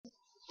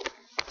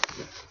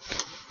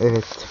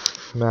Evet,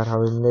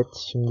 merhaba millet.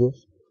 Şimdi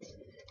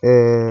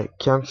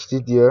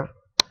camstudio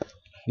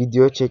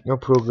video çekme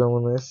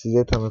programını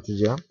size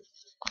tanıtacağım.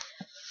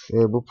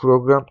 Bu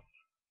program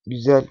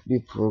güzel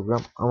bir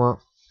program ama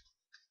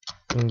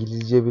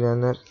İngilizce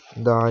bilenler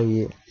daha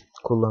iyi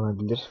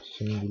kullanabilir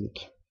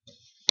şimdilik.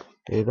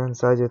 Ben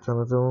sadece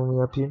tanıtımımı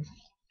yapayım.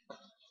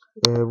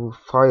 Bu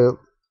file,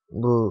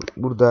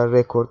 burada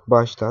record,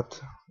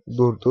 başlat,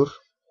 durdur,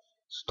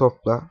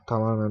 stopla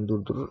tamamen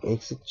durdurur.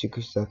 Exit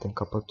çıkış zaten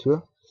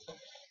kapatıyor.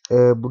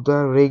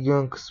 Burada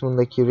region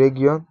kısmındaki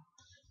region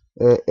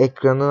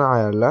ekranını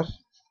ayarlar.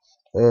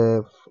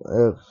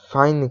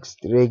 Phoenix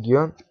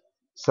region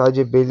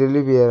sadece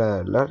belirli bir yer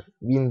ayarlar.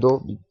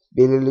 Window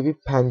belirli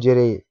bir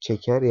pencereyi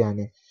çeker.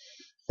 Yani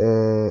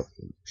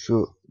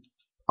şu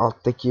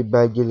alttaki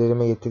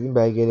belgelerime getirdiğim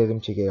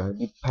belgelerimi çeker. Yani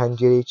bir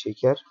pencereyi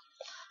çeker.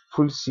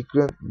 Full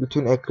screen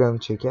bütün ekranı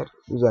çeker.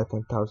 Bu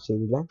zaten tavsiye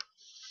edilen.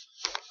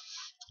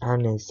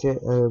 Her neyse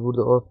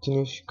burada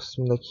Optimus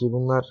kısmındaki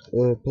bunlar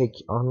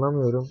pek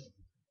anlamıyorum.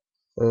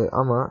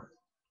 Ama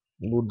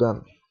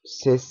buradan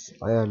ses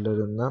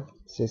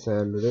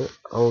ayarları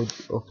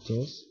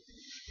Optimus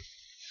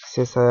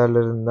ses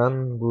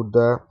ayarlarından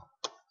burada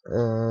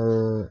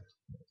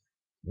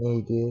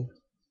neydi?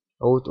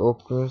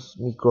 Optimus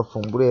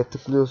mikrofon, buraya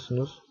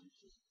tıklıyorsunuz.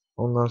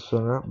 Ondan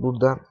sonra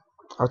buradan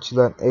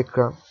açılan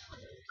ekran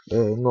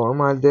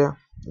normalde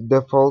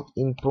default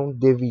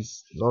input device,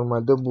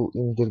 normalde bu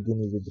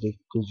indirdiğinizde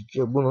direkt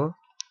gözüküyor. Bunu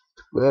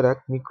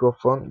tıklayarak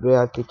mikrofon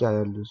realtek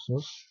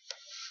ayarlıyorsunuz.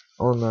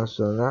 Ondan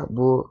sonra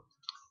bu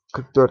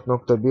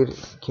 44.1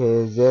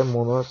 KZ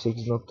mono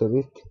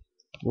 8.1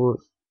 bu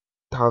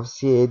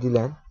tavsiye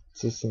edilen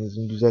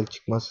sesinizin güzel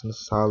çıkmasını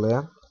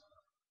sağlayan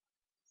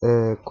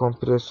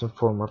compression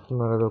format,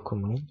 bunlara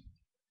dokunmayın.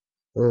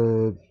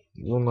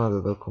 Bunlara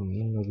da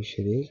dokunmayın. Bunlar bir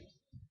şey değil.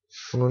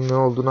 Bunun ne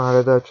olduğunu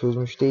hala daha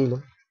çözmüş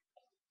değilim.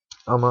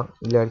 Ama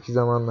ileriki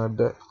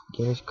zamanlarda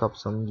geniş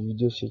kapsamlı bir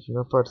video çekim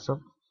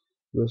yaparsam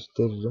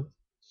gösteririm.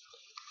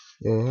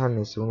 Her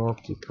neyse bunu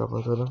optik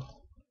kapatalım.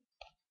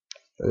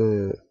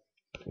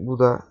 Bu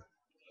da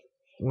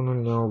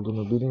bunun ne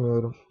olduğunu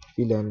bilmiyorum.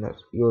 Bilenler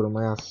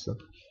yoruma yazsın.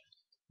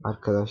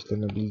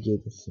 Arkadaşlarına bilgi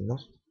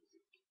edinsinler.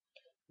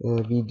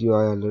 Video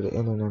ayarları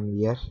en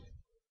önemli yer.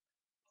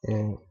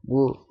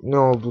 Bu ne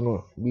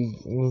olduğunu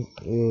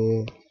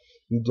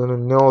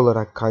videonun ne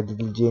olarak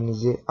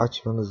kaydedileceğinizi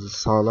açmanızı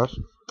sağlar.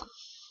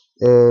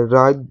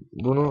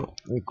 Bunu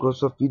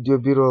Microsoft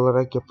Video 1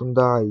 olarak yapın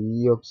daha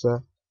iyi,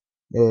 yoksa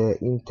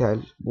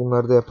Intel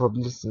bunları da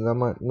yapabilirsiniz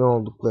ama ne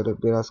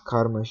oldukları biraz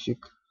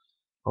karmaşık.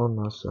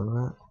 Ondan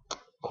sonra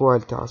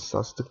quality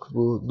hassaslık,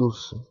 bu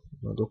dursun.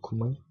 Buna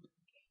dokunmayın.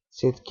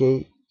 Set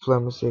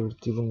Flame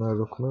Severity, bunlara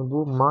dokunmayın.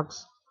 Bu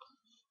Max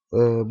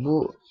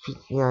bu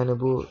yani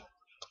bu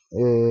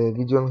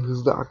videonun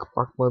hızlı akıp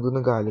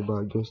akmadığını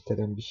galiba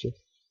gösteren bir şey.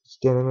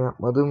 Hiç deneme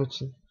yapmadığım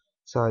için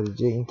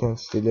sadece internet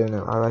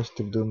sitelerinden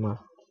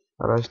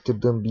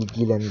araştırdığım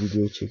bilgiyle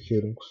videoyu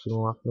çekiyorum.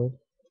 Kusuruma bakmayın.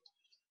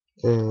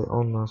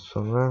 Ondan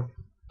sonra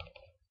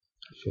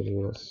şöyle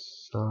biraz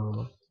sağ.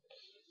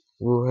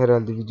 Bu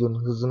herhalde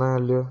videonun hızını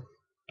ayarlıyor.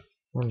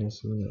 Her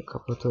neyse bunu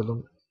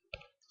kapatalım.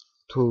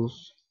 Tools.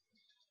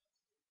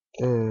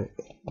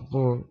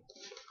 Bunun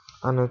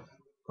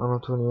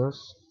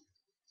Anatonius.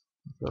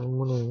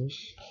 Bu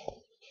neymiş?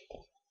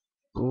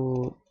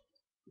 Bu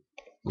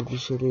bir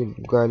şey değil.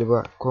 Bu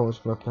galiba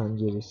konuşma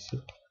penceresi.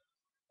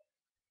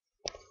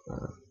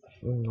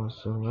 Ondan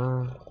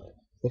sonra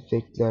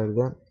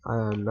efektlerden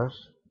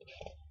ayarlar.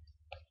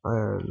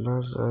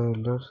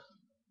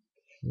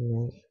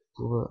 Ne?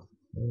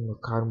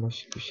 Bu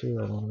karmaşık bir şey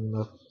var.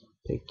 Bunlar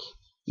pek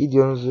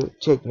videonuzu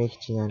çekmek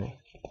için yani.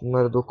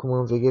 Bunlara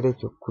dokunmanıza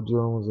gerek yok.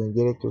 Kurcalamanıza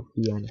gerek yok.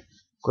 Yani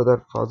bu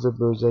kadar fazla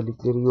bir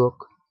özellikleri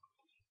yok.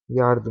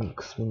 Yardım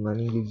kısmından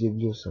İngilizce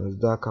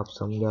biliyorsanız daha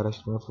kapsamlı bir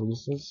araştırma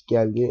yapabilirsiniz.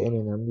 Geldiği en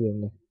önemli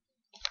yerine.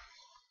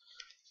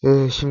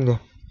 Şimdi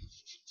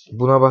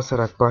buna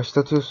basarak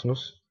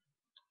başlatıyorsunuz.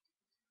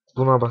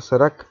 Buna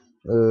basarak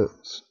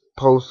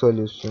pause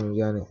alıyorsunuz,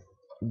 yani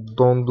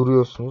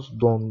donduruyorsunuz.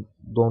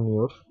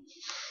 Donuyor.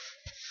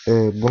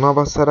 Buna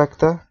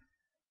basarak da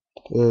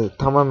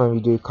tamamen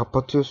videoyu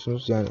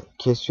kapatıyorsunuz, yani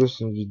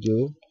kesiyorsunuz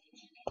videoyu.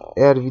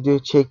 Eğer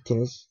videoyu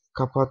çektiniz,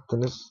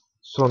 kapattınız,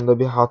 sonunda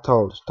bir hata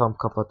oldu. Tam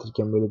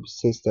kapatırken böyle bir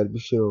sesler, bir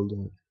şey oldu.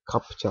 Yani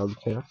kapı çaldı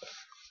falan.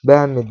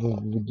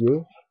 Beğenmediğiniz bir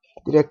videoyu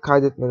direkt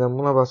kaydetmeden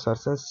buna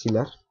basarsanız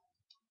siler.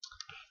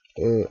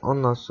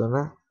 Ondan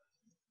sonra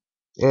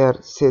eğer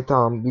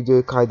tamam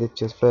videoyu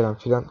kaydedeceğiz falan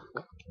filan,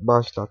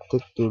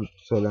 başlattık, dur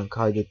falan,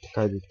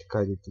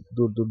 kaydettik,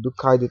 durdurduk,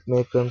 kaydetme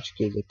ekranı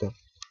çıkıyor zaten.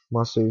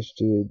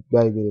 Masaüstü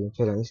belgeleri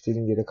falan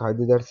istediğiniz yere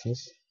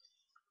kaydedersiniz.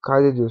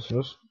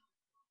 Kaydediyorsunuz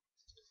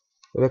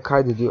ve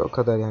kaydediyor, o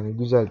kadar. Yani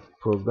güzel bir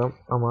program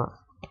ama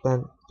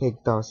ben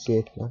pek tavsiye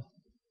etmem.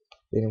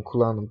 Benim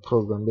kullandığım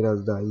program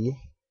biraz daha iyi.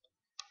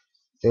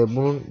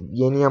 Bunun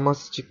yeni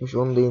yaması çıkmış,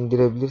 onu da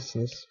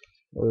indirebilirsiniz.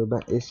 Ben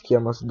eski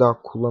yaması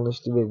daha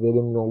kullanışlı ve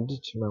verimli olduğu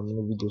için ben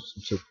bunu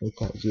videosunu çekmeyi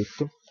tercih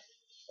ettim.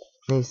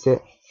 Neyse,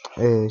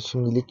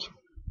 şimdilik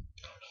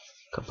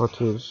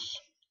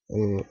kapatıyoruz.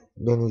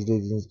 Beni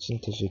izlediğiniz için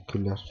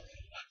teşekkürler.